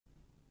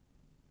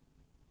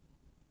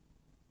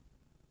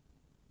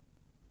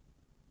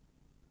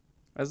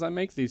As I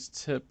make these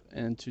tip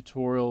and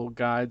tutorial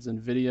guides and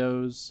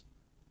videos,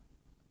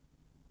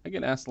 I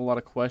get asked a lot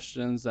of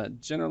questions that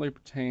generally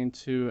pertain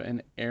to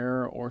an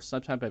error or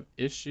some type of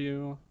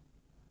issue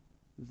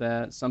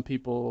that some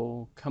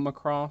people come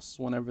across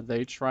whenever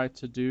they try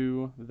to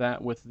do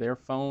that with their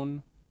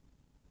phone.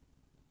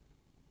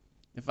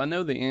 If I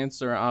know the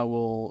answer, I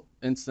will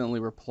instantly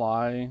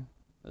reply,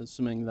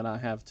 assuming that I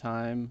have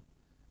time.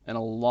 And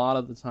a lot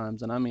of the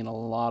times, and I mean a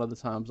lot of the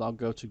times, I'll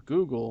go to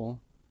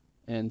Google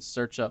and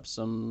search up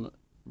some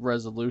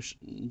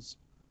resolutions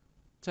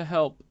to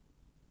help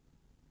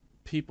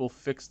people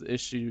fix the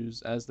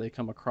issues as they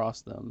come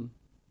across them.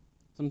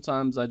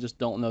 Sometimes I just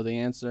don't know the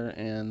answer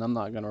and I'm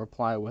not going to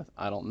reply with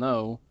I don't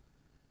know,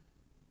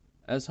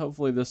 as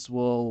hopefully this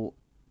will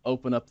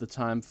open up the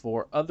time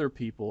for other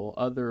people,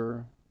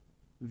 other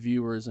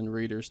viewers and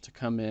readers to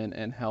come in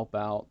and help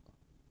out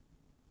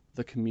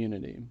the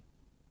community.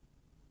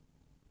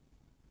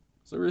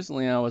 So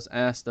recently I was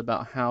asked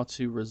about how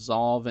to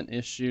resolve an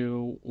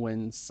issue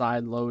when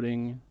side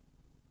loading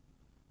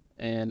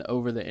an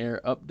over-the-air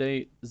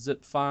update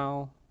zip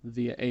file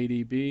via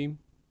ADB.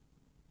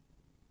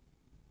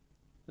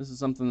 This is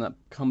something that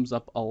comes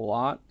up a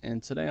lot,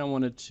 and today I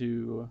wanted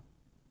to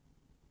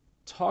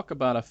talk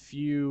about a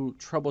few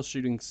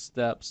troubleshooting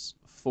steps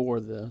for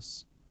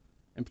this.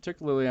 And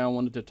particularly I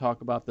wanted to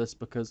talk about this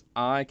because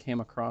I came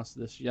across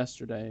this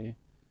yesterday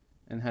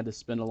and had to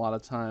spend a lot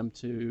of time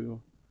to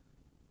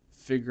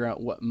figure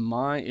out what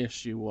my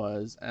issue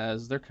was,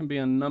 as there can be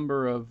a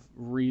number of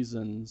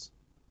reasons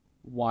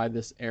why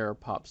this error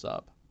pops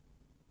up.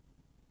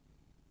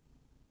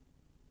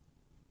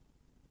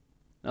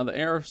 Now the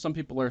error some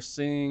people are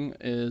seeing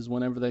is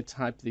whenever they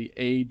type the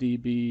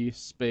ADB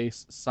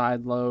space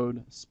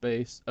sideload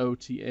space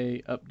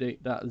OTA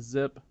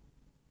update.zip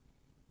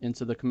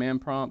into the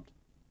command prompt,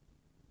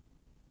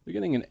 they're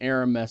getting an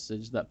error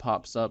message that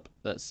pops up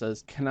that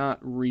says cannot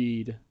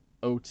read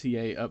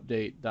OTA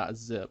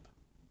update.zip.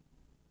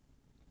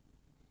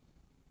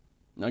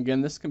 Now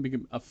again, this can be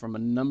from a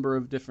number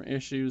of different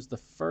issues. The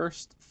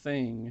first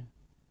thing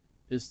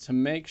is to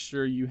make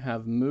sure you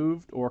have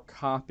moved or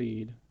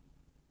copied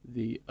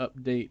the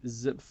update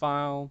zip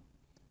file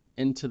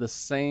into the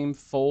same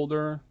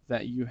folder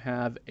that you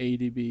have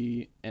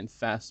ADB and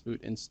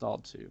Fastboot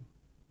installed to.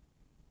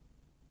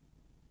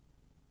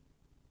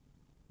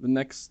 The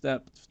next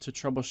step to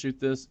troubleshoot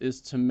this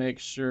is to make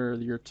sure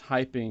you're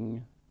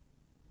typing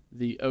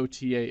the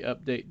OTA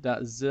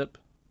update.zip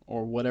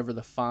or whatever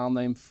the file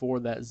name for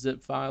that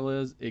zip file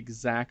is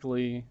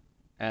exactly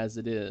as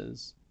it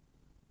is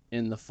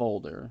in the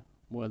folder,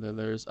 whether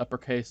there's upper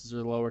cases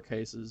or lower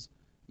cases.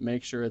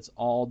 Make sure it's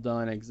all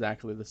done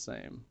exactly the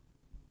same.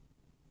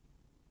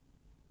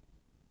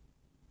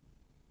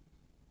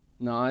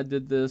 Now I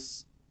did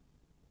this,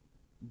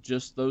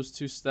 just those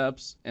two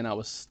steps, and I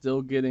was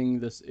still getting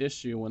this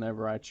issue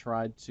whenever I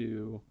tried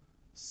to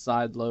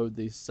sideload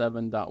the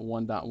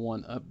 7.1.1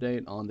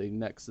 update on the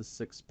Nexus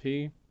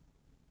 6P.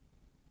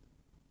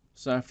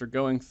 So after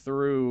going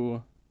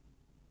through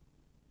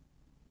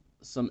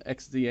some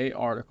XDA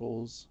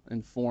articles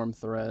and forum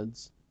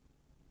threads,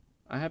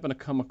 I happened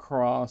to come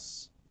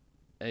across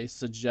a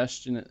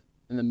suggestion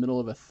in the middle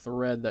of a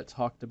thread that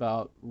talked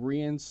about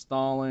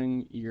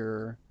reinstalling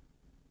your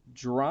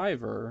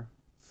driver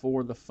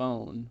for the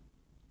phone.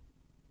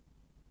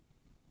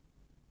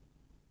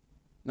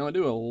 Now I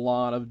do a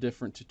lot of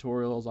different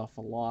tutorials off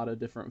a lot of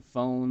different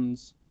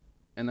phones,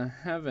 and I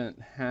haven't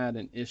had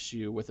an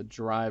issue with a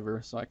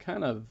driver, so I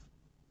kind of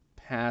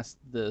passed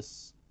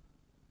this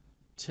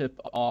tip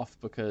off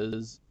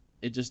because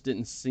it just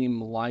didn't seem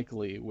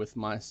likely with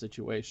my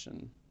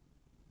situation.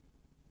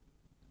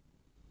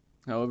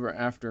 However,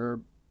 after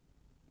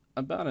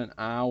about an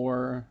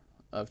hour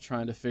of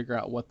trying to figure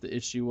out what the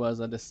issue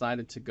was, I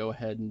decided to go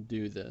ahead and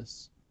do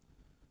this.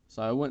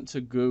 So I went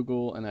to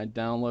Google and I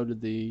downloaded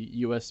the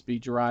USB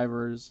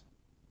drivers.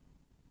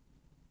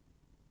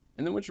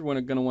 And then what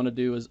you're going to want to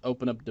do is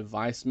open up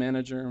Device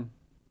Manager.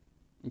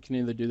 You can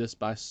either do this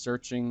by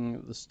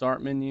searching the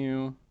Start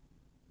menu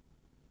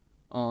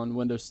on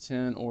Windows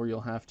 10, or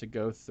you'll have to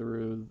go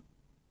through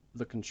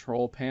the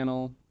Control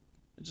panel.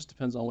 It just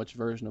depends on which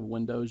version of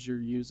Windows you're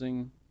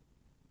using.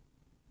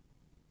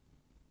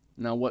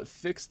 Now what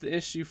fixed the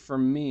issue for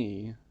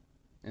me,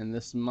 and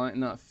this might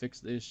not fix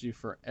the issue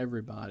for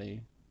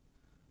everybody,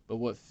 but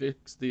what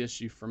fixed the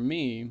issue for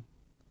me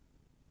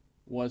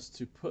was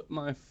to put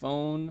my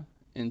phone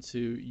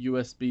into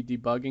USB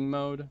debugging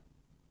mode,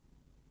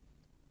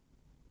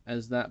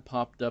 as that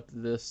popped up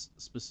this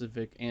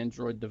specific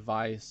Android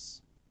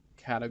device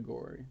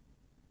category.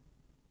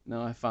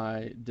 Now if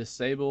I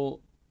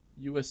disable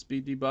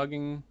USB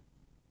debugging,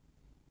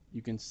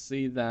 you can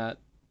see that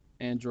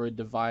Android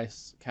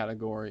device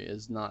category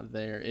is not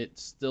there. It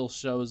still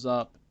shows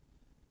up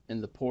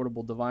in the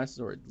portable devices,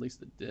 or at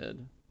least it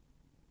did.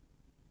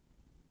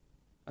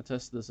 I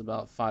tested this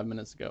about 5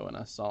 minutes ago and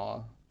I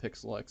saw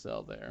Pixel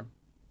XL there.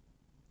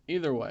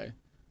 Either way,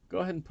 go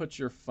ahead and put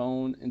your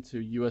phone into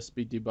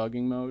USB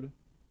debugging mode.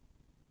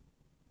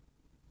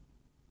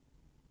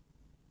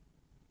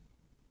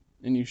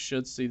 and you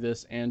should see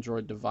this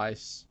Android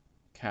device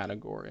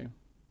category.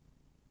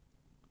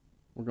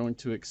 We're going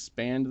to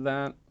expand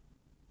that,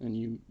 and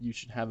you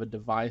should have a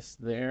device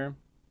there.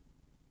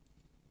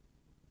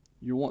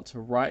 You want to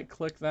right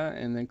click that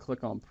and then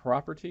click on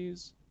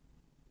properties,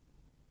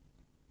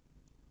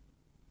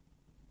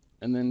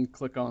 and then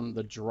click on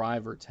the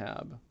driver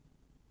tab.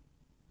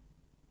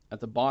 At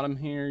the bottom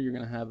here, you're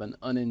going to have an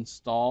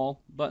uninstall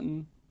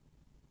button.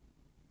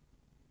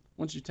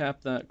 Once you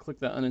tap that, click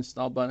that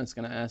uninstall button, it's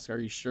going to ask, are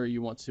you sure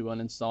you want to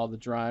uninstall the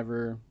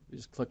driver? You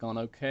just click on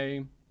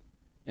OK,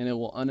 and it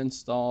will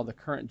uninstall the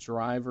current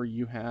driver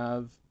you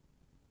have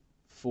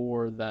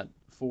for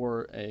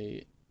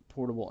a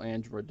portable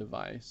Android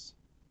device.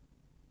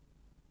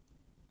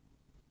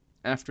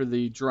 After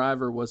the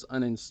driver was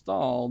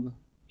uninstalled,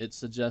 it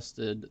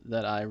suggested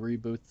that I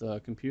reboot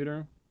the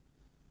computer.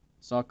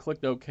 So I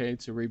clicked OK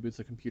to reboot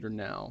the computer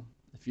now.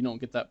 If you don't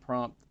get that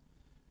prompt,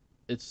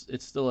 it's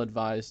still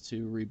advised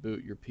to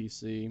reboot your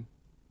PC.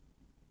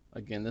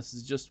 Again, this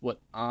is just what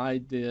I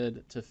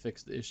did to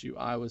fix the issue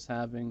I was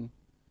having.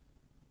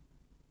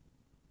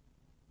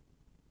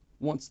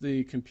 Once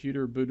the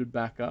computer booted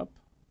back up,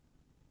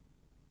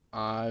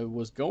 I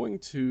was going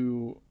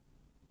to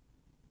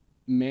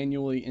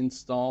manually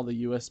install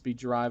the USB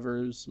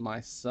drivers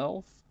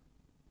myself,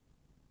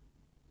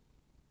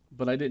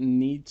 but I didn't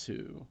need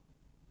to.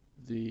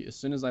 As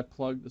soon as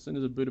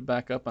it booted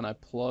back up and I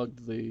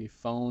plugged the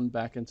phone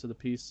back into the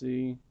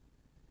PC,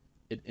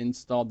 it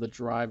installed the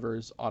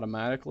drivers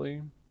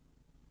automatically.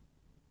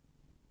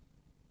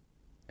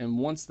 And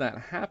once that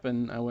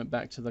happened, I went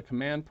back to the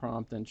command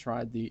prompt and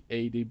tried the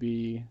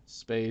ADB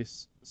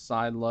Sideload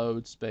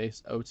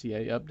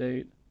OTA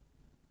update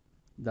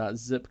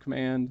 .zip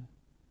command,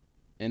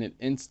 and it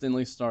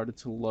instantly started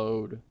to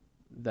load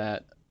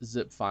that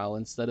zip file.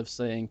 Instead of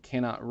saying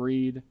cannot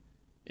read,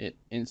 it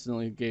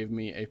instantly gave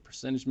me a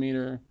percentage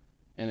meter,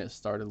 and it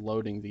started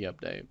loading the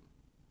update.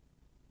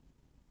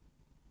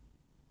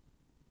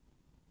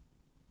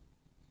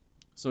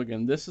 So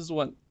again, this is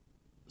what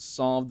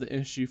solved the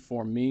issue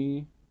for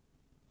me.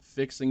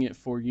 Fixing it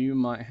for you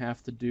might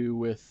have to do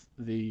with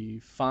the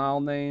file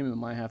name. It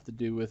might have to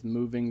do with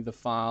moving the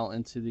file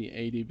into the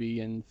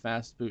ADB and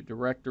fastboot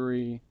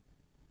directory.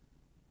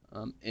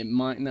 It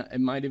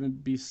might even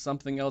be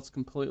something else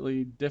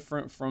completely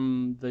different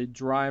from the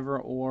driver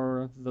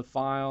or the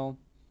file.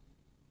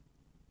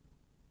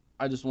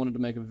 I just wanted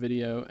to make a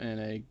video and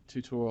a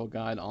tutorial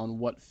guide on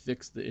what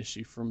fixed the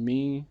issue for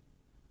me.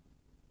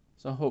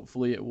 So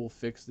hopefully it will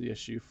fix the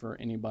issue for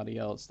anybody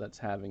else that's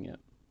having it.